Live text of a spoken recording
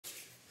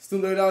Still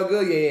looking all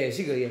good? Yeah,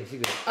 she good. Yeah, she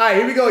good. All right,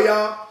 here we go,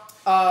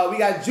 y'all. We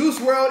got Juice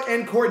WRLD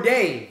and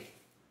Cordae.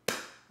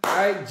 All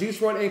right, Juice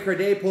WRLD and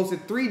Cordae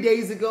posted 3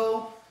 days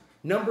ago.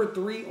 Number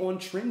 3 on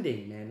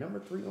trending, man. Number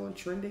 3 on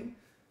trending.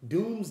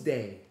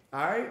 Doomsday. All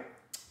right.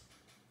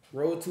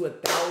 Road to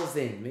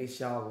 1,000. Make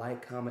sure y'all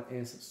like, comment,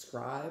 and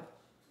subscribe.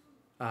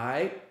 All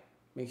right.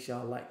 Make sure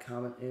y'all like,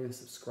 comment, and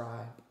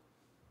subscribe.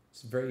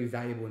 It's very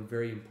valuable and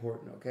very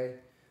important, okay?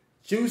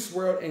 Juice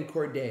WRLD and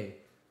Cordae.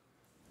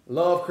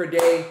 Love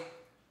Cordae.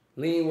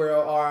 Lean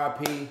World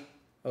RIP.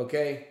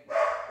 Okay.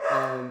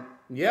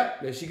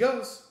 Yep, there she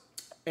goes.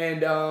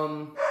 And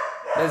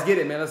let's get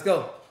it, man. Let's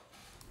go.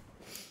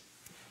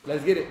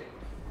 Let's get it.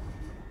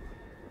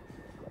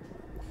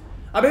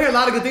 I've been hearing a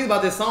lot of good things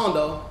about this song,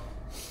 though.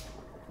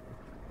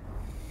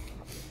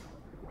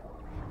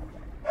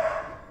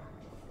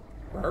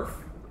 Birth.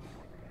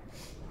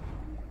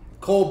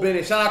 Cole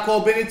Bennett. Shout out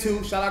Cole Bennett,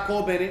 too. Shout out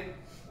Cole Bennett.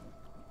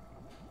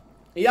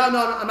 And y'all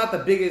know I'm not the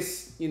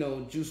biggest, you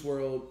know, Juice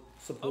WRLD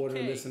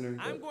supporter, listener.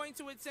 I'm going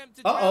to attempt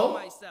to drown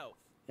myself.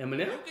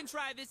 Eminem? You can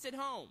try this at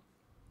home.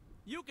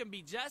 You can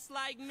be just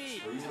like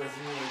me.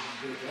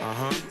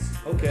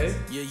 Okay.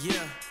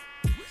 Yeah.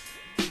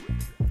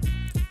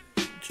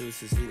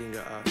 Juice is eating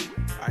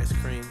ice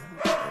cream.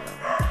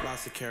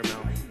 Lots of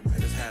caramel. I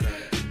just had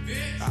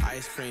a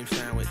ice cream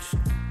sandwich.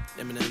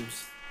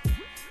 M&M's.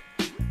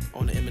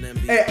 On the M&M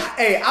beat.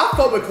 Hey, I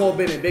fuck with Cole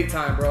Bennett big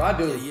time, bro. I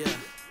do. Yeah.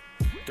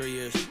 3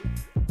 years.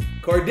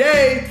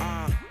 Cordae.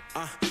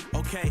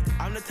 Okay,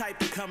 I'm the type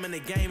to come in the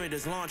game and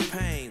just launch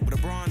pain with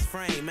a bronze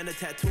frame and a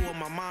tattoo of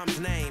my mom's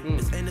name.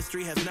 This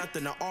industry has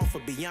nothing to offer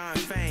beyond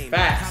fame.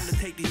 Time to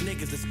take these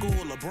niggas to school,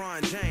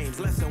 LeBron James.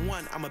 Lesson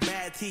 1, I'm a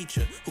bad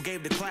teacher who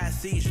gave the class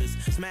seizures.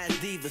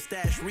 Smash diva,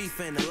 stash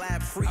reefer in the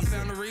lab freezer. I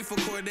found a reefer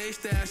Cordae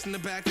stash in the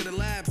back of the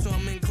lab, so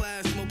I'm in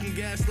class smoking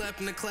gas,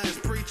 slapping the class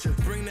preacher.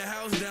 Bring the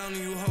house down to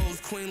you hoes,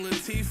 Queen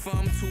Latifah.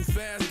 I'm too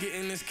fast,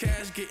 getting this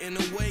cash, getting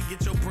away,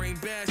 get your brain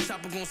bashed.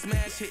 Chopper gon'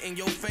 smash, hit in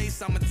your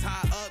face. I'ma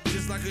tie up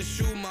just like a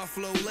shoe, my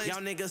flow late.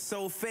 Y'all niggas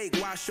so fake,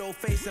 wash your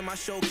face in my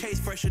showcase.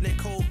 Fresher than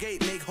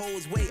Colgate, make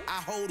hoes wait,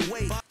 I hold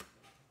weight.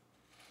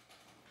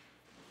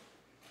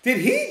 Did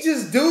he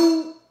just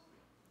do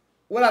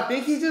what I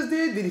think he just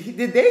did?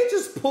 Did they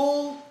just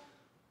pull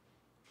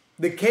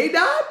the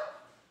K-Dot?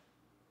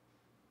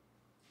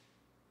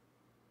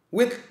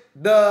 With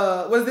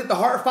the, was it the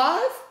Heart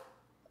 5?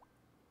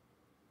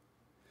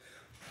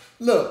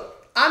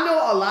 Look, I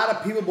know a lot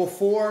of people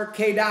before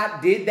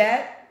K-Dot did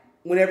that.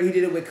 Whenever he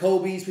did it with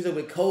Kobe, especially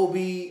with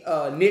Kobe,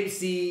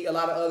 Nipsey, a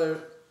lot of other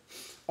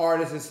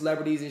artists and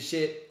celebrities and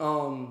shit.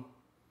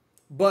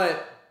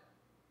 But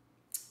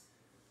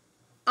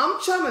I'm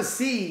trying to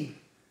see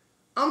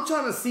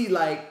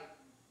like,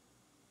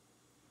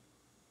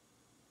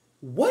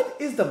 what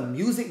is the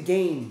music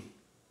game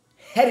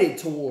headed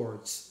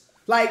towards?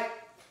 Like,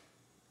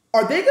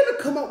 are they gonna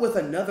come up with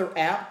another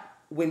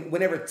app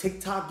whenever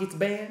TikTok gets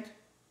banned?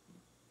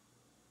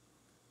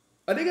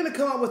 Are they gonna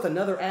come up with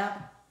another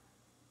app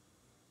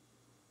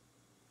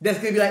that's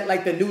gonna be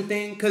like the new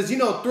thing? Cause you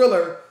know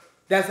Thriller,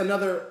 that's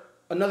another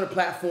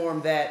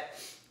platform that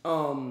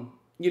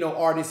you know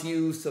artists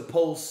use to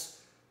post,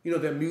 you know,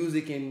 their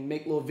music and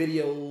make little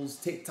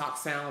videos, TikTok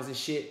sounds and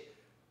shit.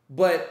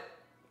 But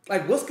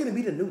like, what's gonna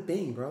be the new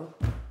thing, bro?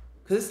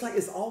 Cause it's like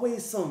it's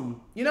always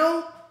some, you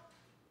know.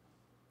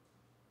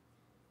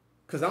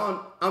 Cause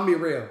I'm be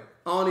real,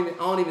 I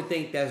don't even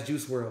think that's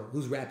Juice WRLD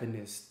who's rapping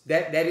this.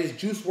 That is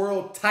Juice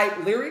WRLD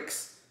type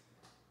lyrics.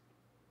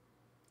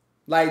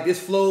 Like this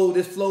flow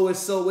is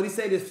so, what he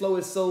say? This flow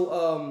is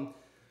so,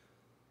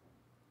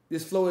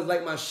 this flow is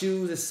like my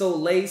shoes, it's so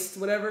laced,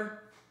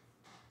 whatever.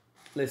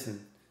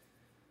 Listen.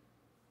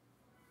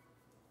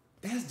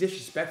 That's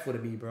disrespectful to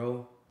me,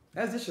 bro.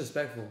 That's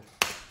disrespectful.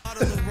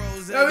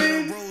 I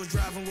mean,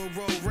 driving with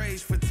road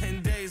rage for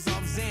 10 days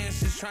off Zan,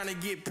 she's trying to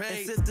get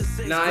paid.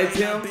 Nah, it's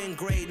him. Been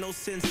great, no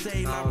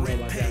sensei, my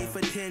rent paid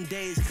for 10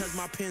 days cause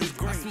my pen's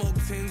great. I smoke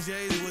 10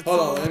 J's with.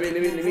 Hold on, let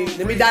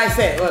me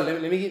dissect. Hold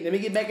on, let me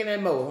get back in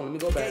that mode. Hold on, let me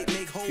go back.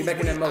 Get back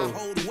in that mode.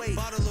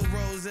 Bottle of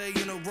rose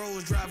in a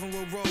rose, driving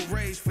with road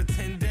rage for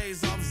 10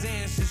 days off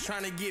Zan, she's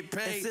trying to get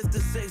paid. Since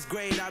the 6th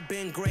grade, I've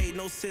been great,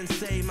 no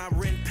sensei, my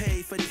rent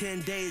paid for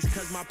 10 days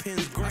cause my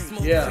pen's great. I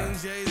smoke 10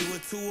 J's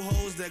with 2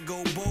 hoes that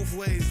go both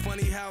ways.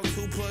 Funny how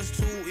 2 +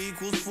 2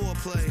 equals 4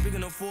 play.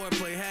 Speaking of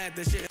foreplay, had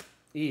that shit.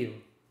 Ew.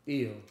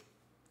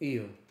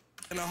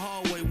 In the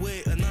hallway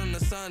with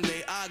another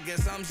Sunday, I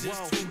guess I'm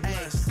just too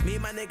blessed. Me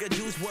and my nigga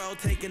Juice WRLD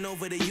taking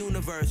over the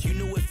universe. You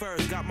knew it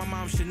first. Got my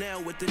mom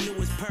Chanel with the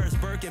newest purse.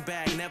 Birkin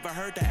bag, never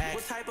heard the act.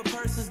 What type of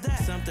purse is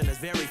that? Something that's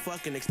very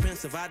fucking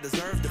expensive. I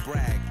deserve to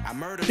brag. I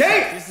murdered.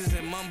 This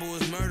isn't mumble,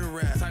 it's murder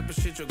rap. Type of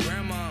shit your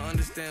grandma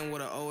understand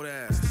with an old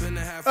ass. Spend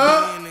a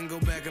 $500,000 and go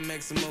back and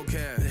make some more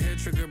cash. The hair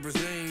trigger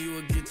Brazilian, you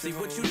would get See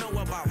what you know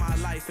about my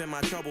life and my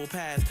trouble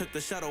past. Took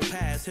the shuttle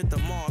pass, hit the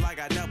mall, I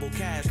got double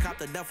cash. Cop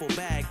the duffel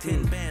bag,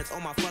 10 bands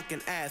on my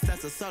fucking ass.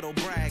 That's a subtle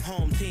brag.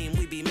 Home team,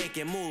 we be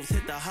making moves,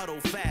 hit the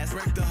huddle fast.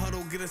 Break the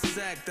huddle, get a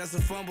sack, that's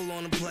a fumble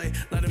on the play.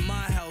 Not in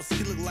my house,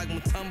 he look like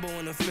Matumbo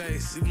in the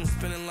face. Leave him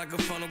spinning like a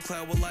funnel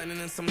cloud with lightning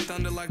and some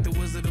thunder like the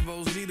Wizard of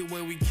Oz. The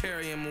way we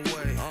carry him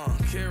away.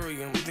 Carry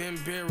him, then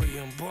bury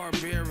him,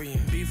 barbarian.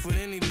 Beef with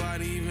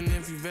anybody, even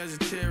if you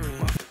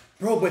vegetarian.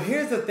 Bro, but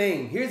here's the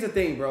thing,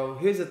 bro.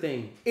 Here's the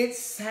thing. It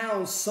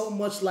sounds so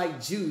much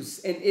like Juice,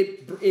 and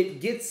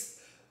it gets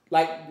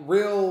like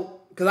real.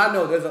 Cause I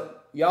know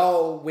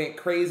y'all went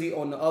crazy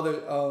on the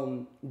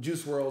other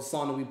Juice WRLD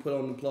song that we put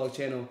on the Plug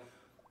channel.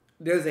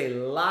 There's a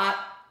lot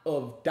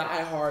of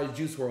diehard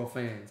Juice WRLD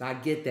fans. I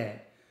get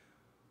that,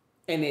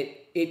 and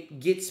it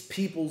gets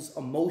people's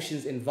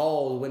emotions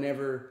involved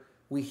whenever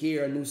we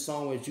hear a new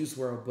song with Juice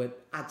WRLD. But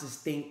I just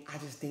think.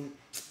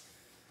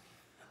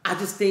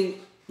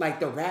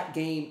 Like the rap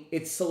game,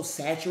 it's so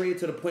saturated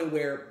to the point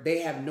where they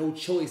have no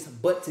choice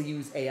but to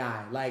use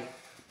AI. Like,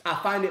 I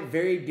find it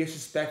very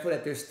disrespectful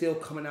that they're still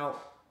coming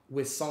out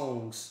with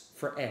songs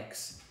for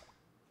X.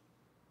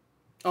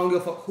 I don't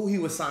give a fuck who he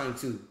was signed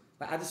to.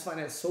 Like, I just find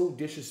that so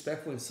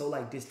disrespectful and so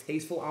like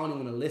distasteful. I don't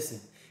even want to listen.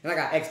 And I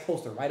got X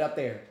poster right up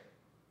there,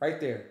 right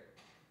there.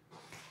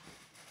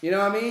 You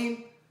know what I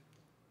mean?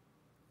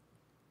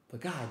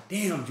 But god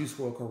damn, Juice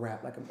WRLD can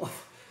rap like a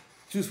motherfucker.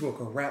 Juice WRLD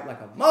can rap like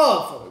a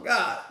motherfucker.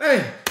 God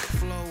damn.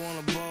 Flow on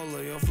a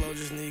bowler, your flow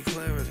just need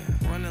clarity.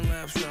 Running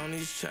laps around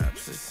these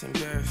chaps, it's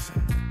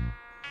embarrassing.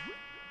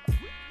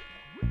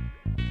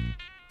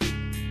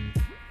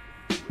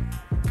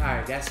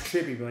 Alright, that's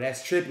trippy, bro.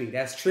 That's trippy.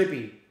 That's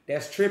trippy.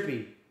 That's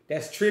trippy.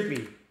 That's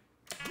trippy.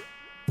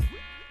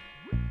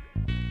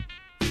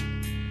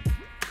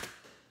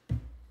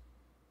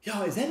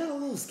 Yo, is that not a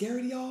little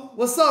scary to y'all?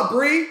 What's up,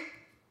 Bree?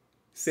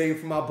 Save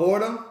for my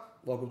boredom.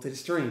 Welcome to the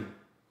stream.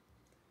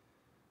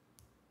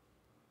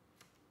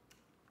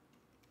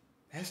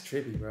 That's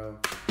trippy, bro.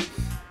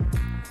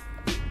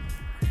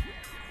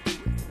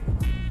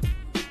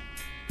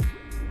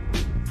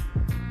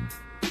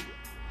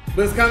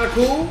 But it's kind of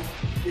cool.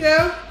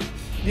 Yeah.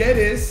 Yeah, it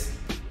is.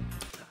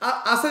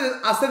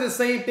 I said the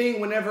same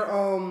thing whenever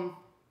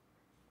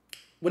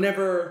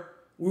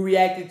we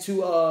reacted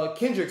to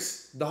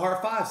Kendrick's The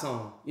Heart 5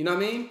 song. You know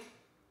what I mean?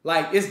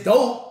 Like, it's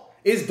dope.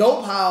 It's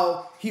dope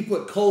how he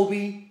put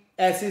Kobe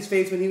as his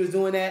face when he was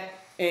doing that.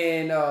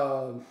 And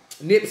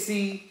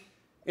Nipsey.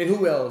 And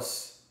who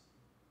else?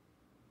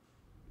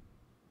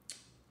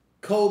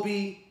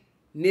 Kobe,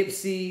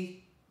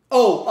 Nipsey.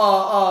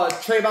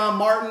 Trayvon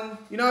Martin.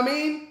 You know what I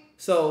mean?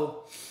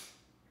 So,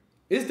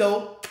 it's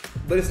dope.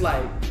 But it's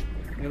like,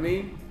 you know what I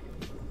mean?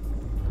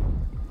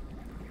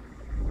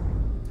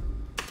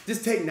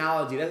 Just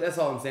technology. That's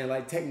all I'm saying.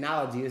 Like,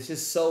 technology. It's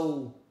just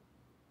so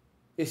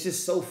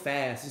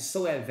fast. It's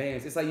so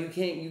advanced. It's like you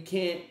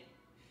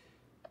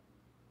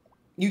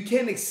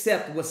can't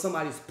accept what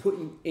somebody's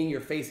putting in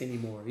your face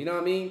anymore. You know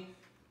what I mean?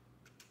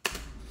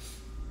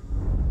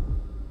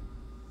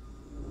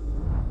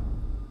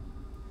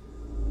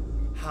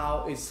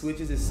 How it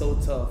switches is so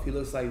tough. He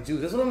looks like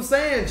Juice. That's what I'm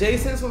saying,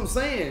 Jason. That's what I'm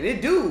saying.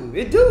 It do.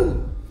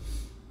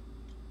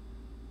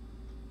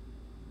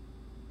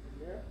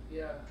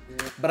 Yeah.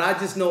 But I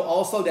just know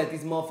also that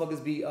these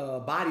motherfuckers be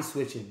body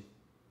switching.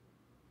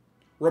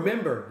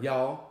 Remember,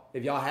 y'all,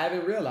 if y'all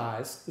haven't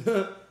realized,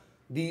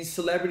 these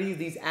celebrities,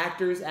 these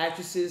actors,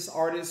 actresses,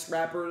 artists,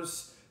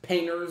 rappers,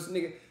 painters,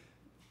 nigga,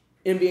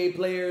 NBA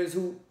players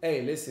who,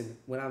 hey, listen,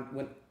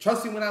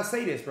 trust me when I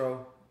say this,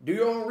 bro. Do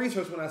your own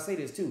research when I say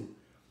this too.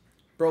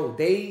 Bro,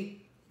 they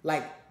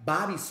like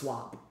body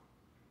swap.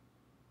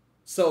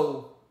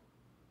 So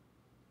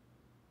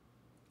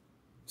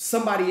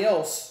somebody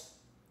else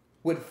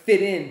would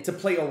fit in to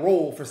play a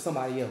role for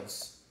somebody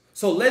else.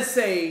 So let's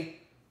say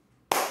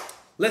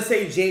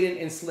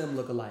Jaden and Slim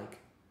look alike.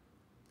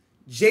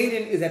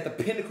 Jaden is at the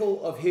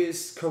pinnacle of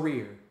his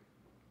career.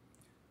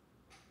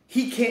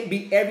 He can't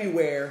be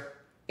everywhere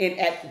and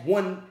at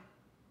one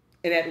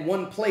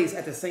place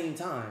at the same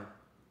time.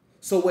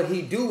 So what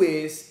he'd do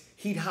is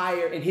he'd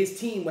hire, and his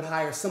team would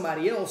hire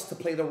somebody else to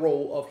play the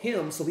role of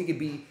him so he could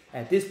be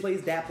at this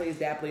place, that place,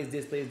 that place,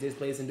 this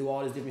place, and do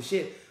all this different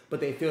shit. But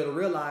they fail to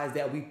realize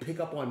that we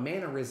pick up on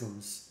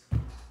mannerisms.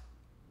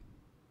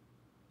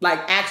 Like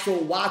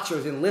actual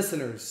watchers and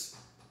listeners,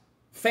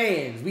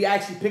 fans, we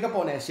actually pick up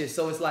on that shit.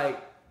 So it's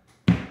like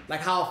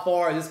how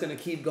far is this gonna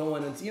keep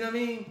going? Until, you know what I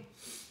mean?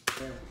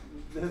 Yeah.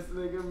 This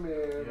nigga,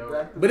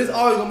 man. But it's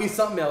always gonna be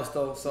something else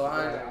though. So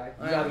I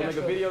You gotta make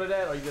a video to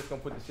that, or you just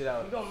gonna put the shit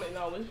out?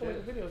 Let's make a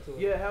video to it.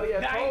 Yeah, hell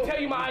yeah. I ain't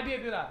tell you my idea,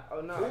 did I?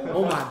 Oh no.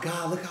 Oh my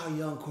God, look how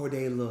young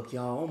Cordae look,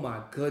 y'all. Oh my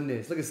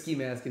goodness. Look at Ski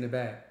Mask in the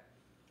back.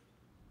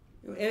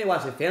 And they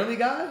watching Family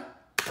Guy?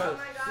 Oh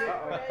my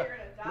God, Cordae, you're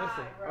gonna die,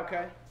 Listen, bro.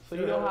 Okay. So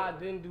you know how I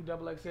didn't do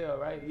XXL,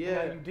 right? Yeah. You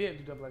know you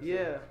did do XXL.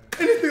 Yeah.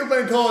 And this nigga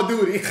playing Call of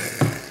Duty.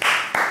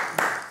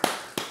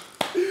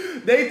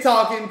 They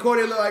talking,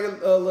 Cordae look like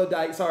a little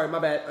dyke. Sorry, my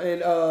bad.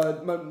 And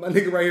my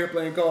nigga right here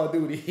playing Call of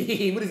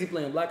Duty. What is he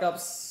playing? Black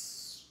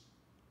Ops?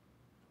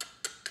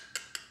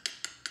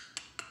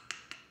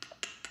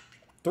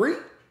 3?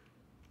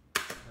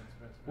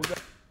 We're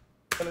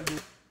gonna do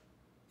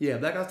Yeah,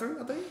 Black Ops 3,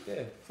 I think.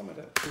 Yeah, something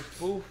like that. a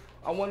spoof.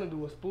 I want to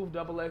do a spoof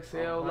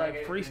XXL,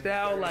 like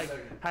freestyle, like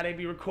how they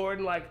be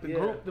recording, like the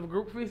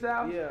group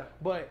freestyle. Yeah.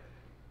 But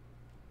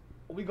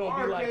we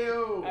gonna be like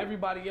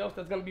everybody else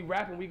that's gonna be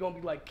rapping. We gonna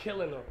be like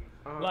killing them.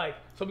 Like,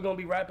 so we gonna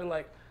be rapping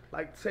like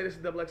say this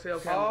is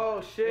XXL camera.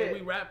 Oh shit. And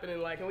we rapping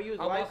and like. Can we use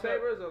I'm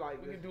lightsabers or like?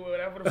 We can do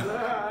whatever the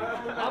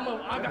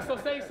fuck. So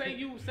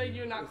say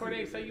you're not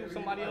Cordae. Say you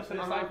somebody else in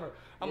the cipher.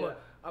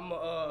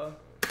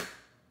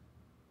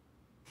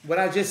 What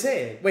I just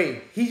said.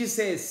 Wait, he just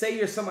said, say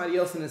you're somebody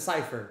else in the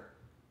cipher.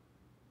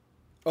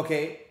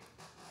 Okay.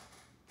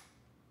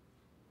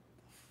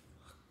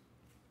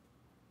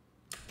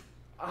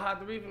 I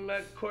had to even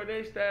let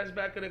Cordae stats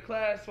back in the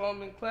class, so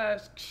I'm in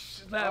class,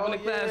 having the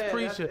class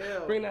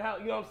preacher. Bring the house,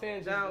 you know what I'm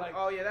saying? Just like,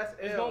 that's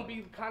it's gonna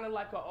be kind of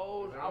like an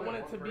old, I want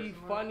it to be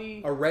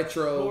funny, a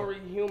retro, gory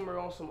humor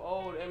on some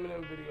old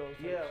Eminem videos.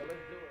 Yeah, let's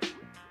do it.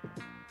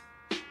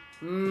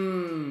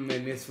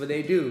 and that's what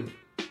they do.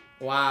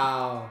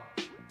 Wow.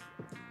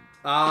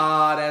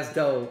 Ah, that's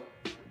dope.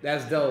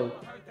 That's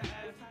dope.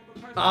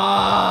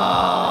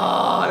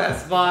 Ah,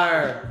 that's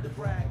fire.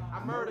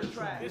 Murder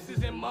track. This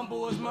isn't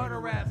mumble, it's murder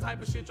rap.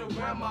 Type of shit your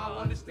grandma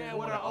understand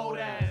what an old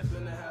ass.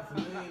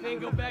 Then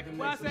go back and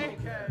what I say?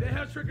 The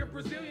hell trigger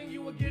Brazilian,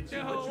 you will get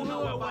your whole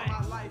hood wet.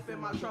 My life and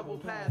my trouble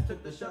past.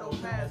 Took the shuttle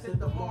pass, hit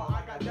the mall,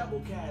 I got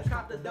double cash.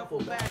 Cop the duffel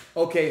bag.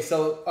 Okay,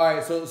 so all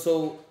right,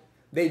 so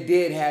they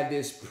did have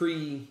this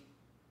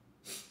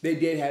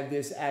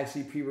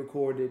actually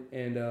pre-recorded,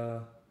 and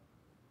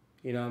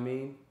you know what I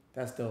mean?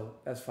 That's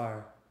dope. That's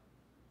fire.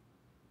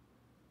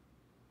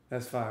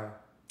 That's fire.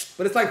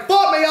 But it's like,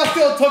 fuck, man, y'all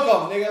still took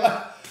them,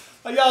 nigga.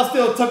 Like y'all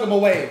still took them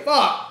away.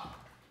 Fuck.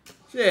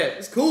 Shit,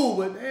 it's cool,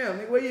 but damn,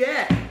 nigga, where you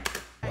at?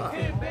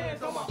 10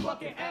 bands on my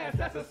fucking ass,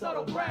 that's a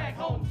subtle brag.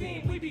 Home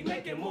team, we be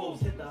making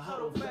moves. Hit the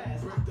huddle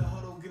fast. Break the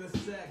huddle, get a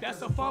sack.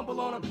 That's a fumble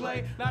on a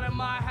play. Not in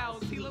my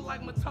house. He look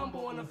like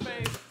Matumbo in the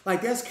face.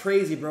 Like, that's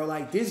crazy, bro.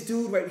 Like, this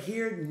dude right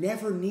here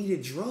never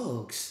needed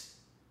drugs.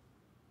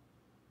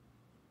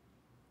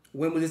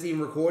 When was this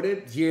even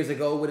recorded? Years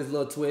ago with his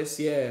little twist.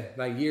 Yeah,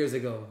 like years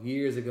ago.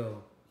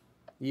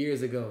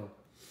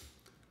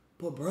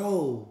 But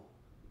bro,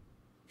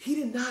 he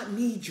did not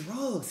need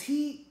drugs.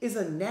 He is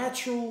a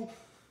natural.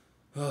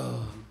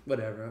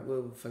 Whatever.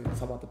 We'll fucking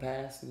talk about the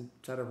past and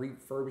try to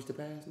refurbish the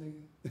past,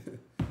 nigga.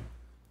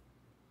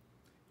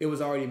 It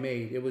was already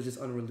made. It was just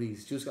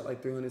unreleased. Juice got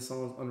like 300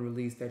 songs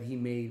unreleased that he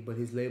made, but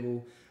his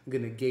label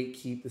gonna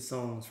gatekeep the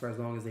songs for as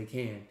long as they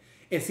can.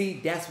 And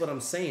see, that's what I'm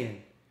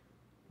saying.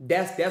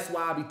 That's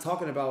why I be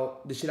talking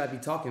about the shit I be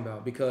talking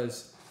about,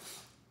 because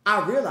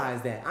I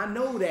realize that. I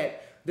know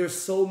that there's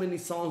so many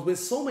songs with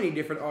so many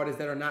different artists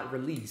that are not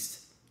released,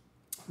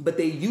 but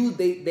they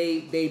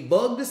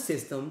bug the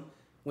system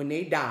when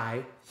they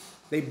die.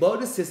 They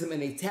bug the system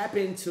and they tap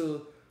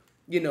into,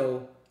 you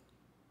know,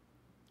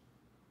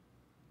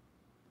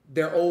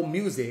 their old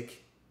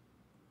music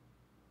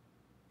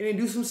and they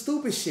do some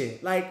stupid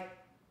shit. Like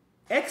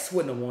X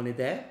wouldn't have wanted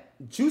that.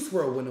 Juice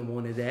WRLD wouldn't have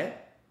wanted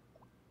that.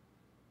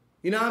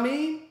 You know what I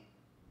mean?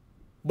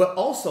 But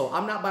also,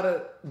 I'm not about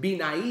to be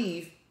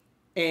naive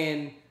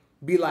and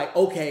be like,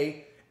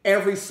 okay,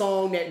 every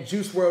song that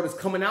Juice WRLD is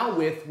coming out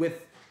with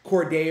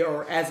Cordae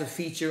or as a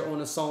feature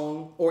on a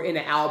song or in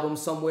an album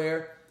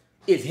somewhere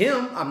is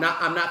him. I'm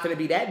not gonna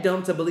be that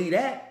dumb to believe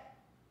that.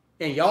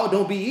 And y'all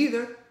don't be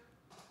either.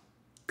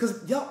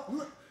 Cause y'all,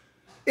 look,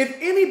 if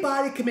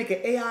anybody can make an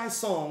AI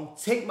song,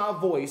 take my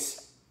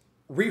voice,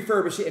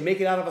 refurbish it, and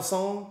make it out of a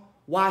song,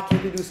 why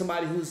can't they do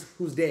somebody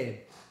who's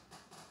dead?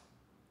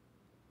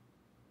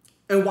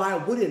 And why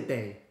wouldn't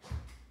they?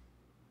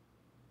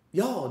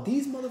 Y'all,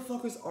 these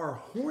motherfuckers are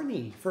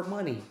horny for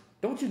money.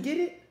 Don't you get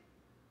it?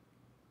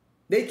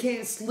 They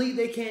can't sleep,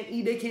 they can't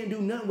eat, they can't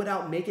do nothing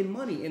without making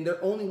money. And their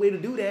only way to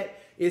do that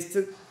is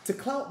to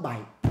clout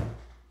bite.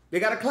 They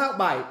got a clout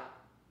bite.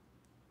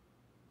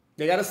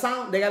 They got a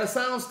sound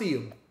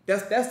steal.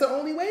 That's the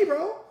only way,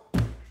 bro.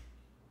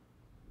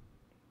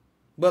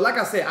 But like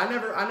I said, I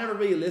never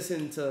really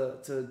listened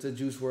to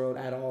Juice WRLD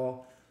at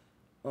all.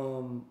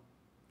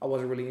 I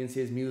wasn't really into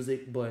his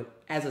music, but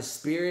as a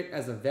spirit,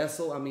 as a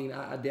vessel, I mean,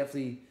 I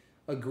definitely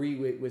agree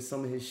with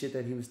some of his shit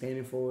that he was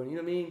standing for. You know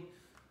what I mean?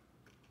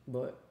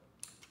 But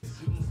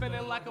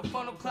spinning like a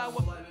funnel cloud,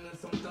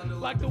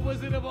 like the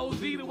Wizard of Oz,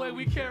 the way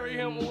we carry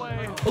him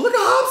away. Oh, look at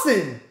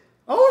Hobson.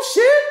 Oh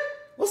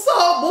shit. What's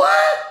up, boy?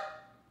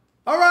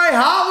 All right,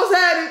 Hob was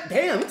at it.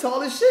 Damn, he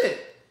tall as shit.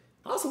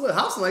 Hobson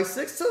like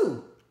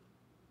 6'2".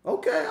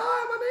 Okay, all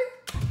right, my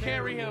nigga.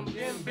 Carry him,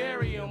 then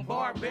bury him,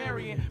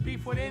 barbarian,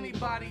 beef with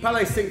anybody.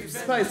 Probably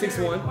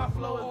 6'1". My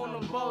flow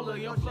on the bowler,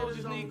 your flow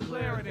just need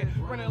clarity.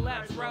 Running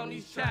laps around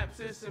these chaps,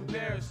 it's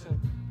embarrassing.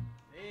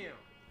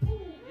 Damn.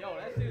 Yo,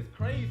 that shit is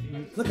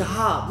crazy. Look at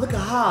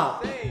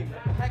Hob. Same.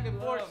 Back and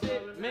forth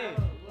shit, man.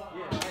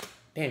 Yeah.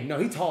 Damn, no,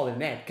 he taller than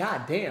that.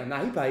 God damn,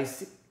 nah, he probably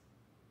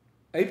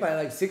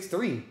like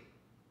 6'3".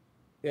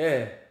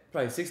 Yeah,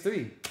 probably 6'3".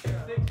 Sick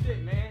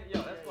shit, man.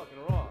 Yo, that's fucking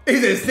raw.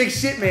 He's a sick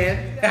shit,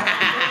 man.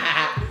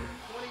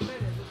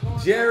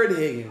 Jared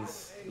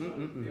Higgins.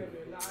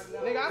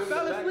 Nigga, I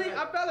fell asleep.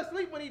 I fell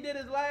asleep when he did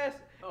his last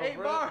 8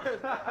 bars.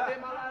 I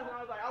did my last one. I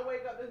was like, I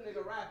wake up, this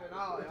nigga rapping.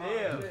 Oh,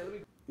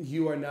 damn.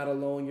 You are not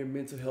alone. Your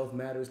mental health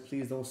matters.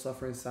 Please don't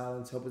suffer in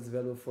silence. Help is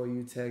available for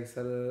you. Text.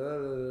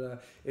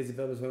 It's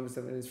available 20%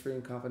 and it's free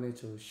and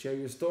confidential. Share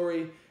your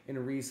story and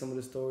read some of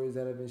the stories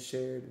that have been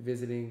shared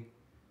visiting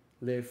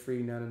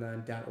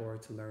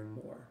livefree99.org to learn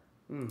more.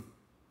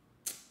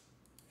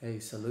 Hey,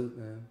 salute,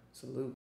 man. Salute.